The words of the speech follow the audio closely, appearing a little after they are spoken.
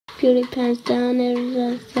PewDiePie's down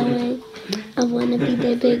there saying I wanna be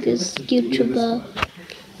the biggest YouTuber.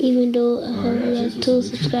 Even though I have like 2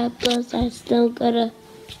 subscribers, I still gotta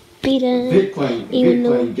be them. Even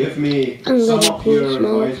though I'm gonna go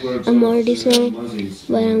small, I'm already small,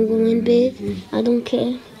 but I'm going big. I don't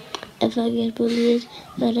care if I get bullied,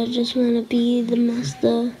 but I just wanna be the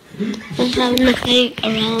master. I have nothing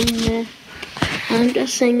around me. I'm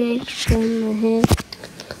just singing from my head.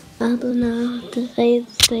 I don't know how to say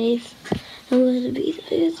the space. I'm gonna be the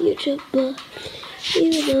biggest YouTuber.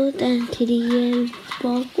 Even though that kitty and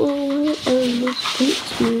spark will almost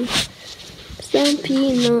beat me.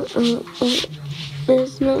 Stampino,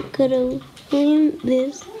 it's not gonna win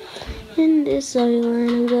this. In this storyline,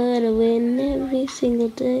 I'm gonna win every single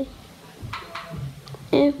day.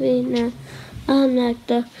 Every night, I'm like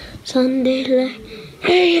the Sunday like,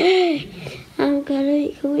 hey, I'm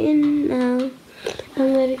gonna win now.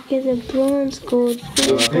 I'm gonna get a bronze, gold,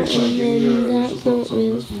 silver, and then that's not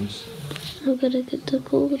real. I'm gonna get the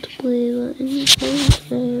gold, blue, and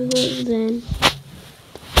then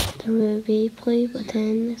the replay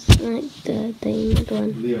button is like the diamond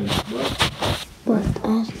one. But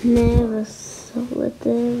I've never saw it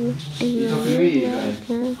in my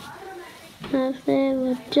life. I've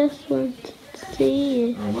never just wanted to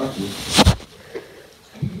see it.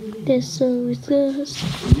 This always goes.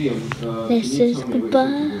 This is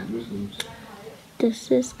goodbye.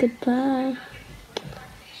 This is goodbye.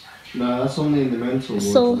 No, that's only in the mental.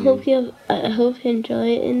 So I hope you enjoy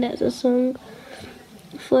it, and that's a song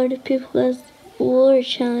for the people's war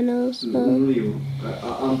channel. So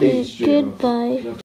Goodbye.